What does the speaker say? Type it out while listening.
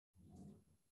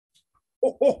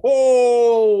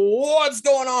What's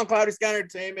going on, Cloudy Sky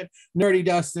Entertainment? Nerdy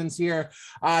Dustin's here.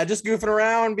 Just goofing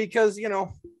around because,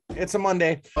 it's a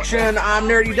Monday. I'm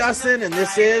Nerdy Dustin, and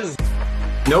this is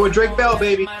Noah Drake Bell,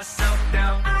 baby.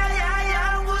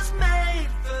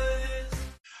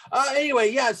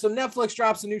 Anyway, so Netflix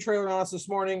drops a new trailer on us this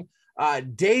morning.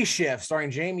 Day Shift,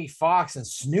 starring Jamie Foxx and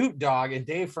Snoop Dogg and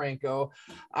Dave Franco.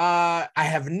 I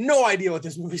have no idea what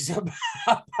this movie's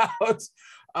about,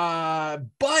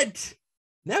 but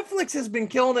Netflix has been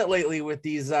killing it lately with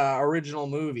these original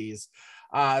movies.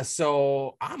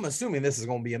 So I'm assuming this is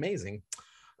going to be amazing.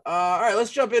 All right,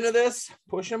 let's jump into this.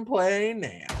 Push and play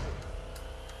now.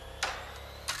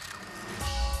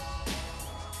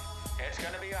 It's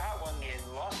going to be a hot one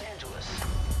in Los Angeles.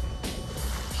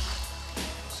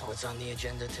 So what's on the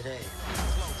agenda today?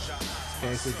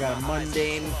 Okay, so we've got a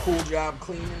mundane pool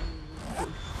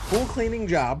cleaning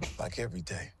job. Like every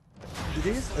day.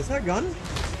 Is that a gun?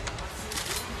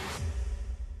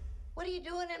 What are you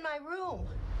doing in my room?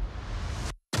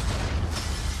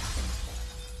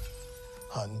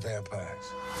 Hunting vampires.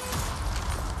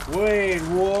 Wait,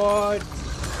 what?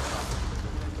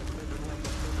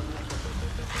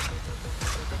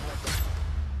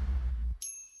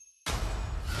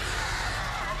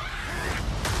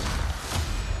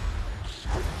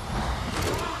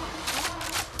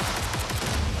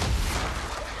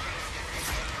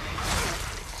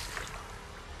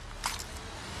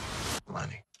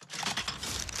 Money.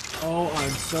 Oh, I'm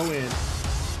so in.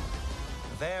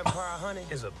 Vampire hunting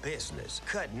is a business.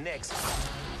 Cut necks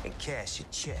and cash your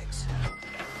checks.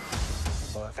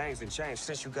 Well, things have changed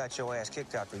since you got your ass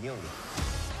kicked out the union.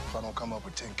 If I don't come up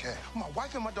with 10K, my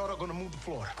wife and my daughter are gonna move to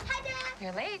Florida. Hi, Dad.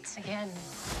 You're late again.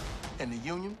 And the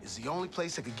union is the only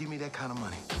place that could give me that kind of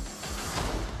money.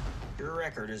 Your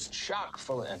record is chock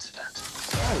full of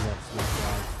incidents. I love Snoop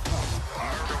Dogg.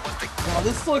 Wow,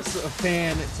 this looks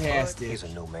fantastic. He's a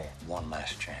new man. One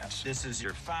last chance. This is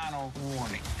your final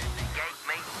warning.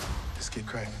 Let's get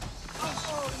cracking.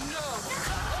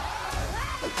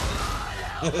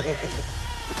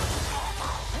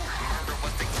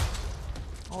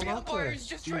 Vampires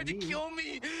just tried to kill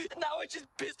me. Now I just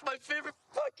pissed my favorite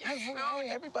fucking Hey,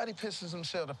 everybody pisses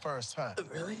themselves the first time.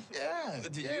 Really? Yeah.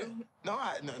 Did you? No,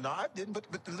 I didn't. But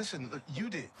listen, you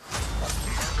did.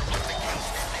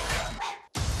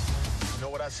 You know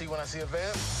what I see when I see a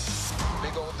vamp?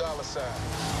 Big old dollar sign.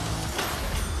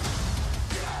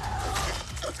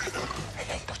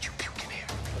 Hey, don't you puke in here.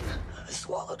 I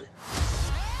swallowed it.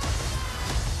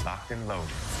 Locked and loaded.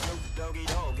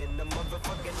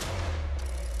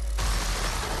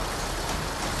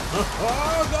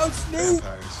 Oh, go Snoop!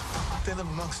 Vampires. They live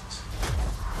amongst us.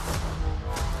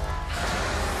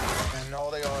 And all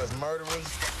they are is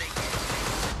murderers.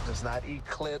 Does not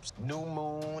eclipse, new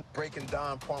moon, breaking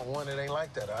dawn, point one. It ain't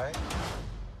like that, all right?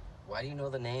 Why do you know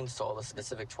the names to all the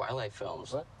specific Twilight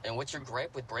films? What? And what's your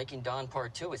gripe with Breaking Dawn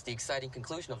Part 2? It's the exciting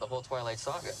conclusion of the whole Twilight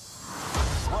saga.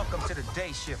 Welcome to the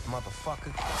day shift,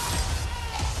 motherfucker.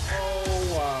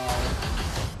 Oh, wow.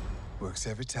 Works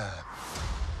every time.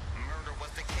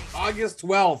 August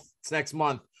 12th. It's next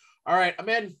month. All right, I'm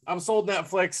in. I'm sold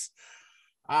Netflix.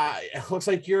 It looks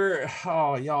like you're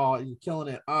killing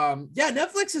it.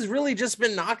 Netflix has really just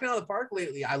been knocking out of the park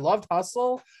lately. I loved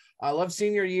Hustle. I love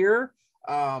Senior Year.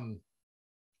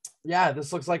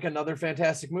 This looks like another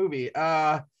fantastic movie.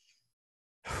 Wow,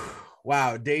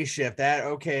 Day Shift.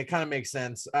 It kind of makes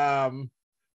sense. I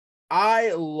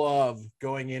love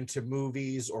going into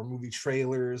movies or movie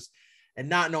trailers and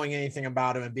not knowing anything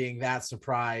about them and being that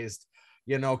surprised,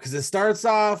 because it starts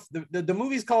off, the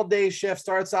movie's called Day Shift,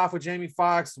 starts off with Jamie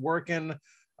Foxx working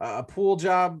a pool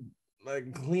job,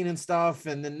 like cleaning stuff.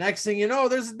 And the next thing you know,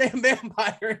 there's a damn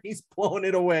vampire and he's blowing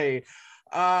it away.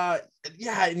 And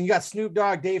you got Snoop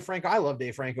Dogg, Dave Franco. I love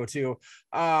Dave Franco too.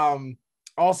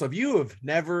 Also, if you have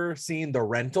never seen The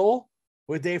Rental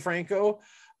with Dave Franco,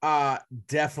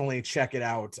 definitely check it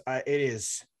out. It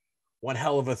is one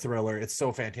hell of a thriller. It's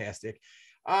so fantastic.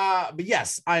 But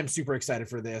yes, I'm super excited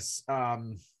for this. I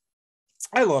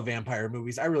love vampire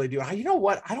movies. I really do. You know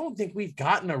what? I don't think we haven't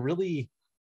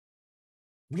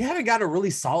gotten a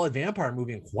really solid vampire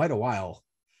movie in quite a while.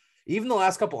 Even the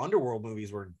last couple Underworld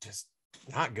movies were just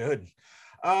not good.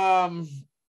 But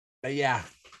yeah,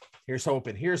 here's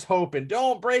hoping.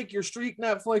 Don't break your streak,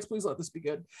 Netflix. Please let this be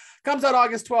good. Comes out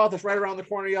August 12th. It's right around the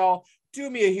corner, y'all. Do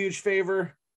me a huge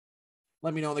favor.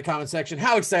 Let me know in the comment section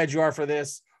how excited you are for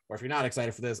this. Or if you're not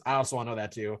excited for this, I also want to know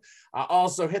that too.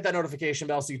 Also, hit that notification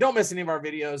bell so you don't miss any of our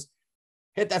videos.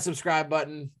 Hit that subscribe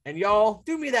button. And y'all,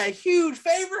 do me that huge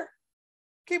favor.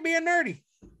 Keep being nerdy.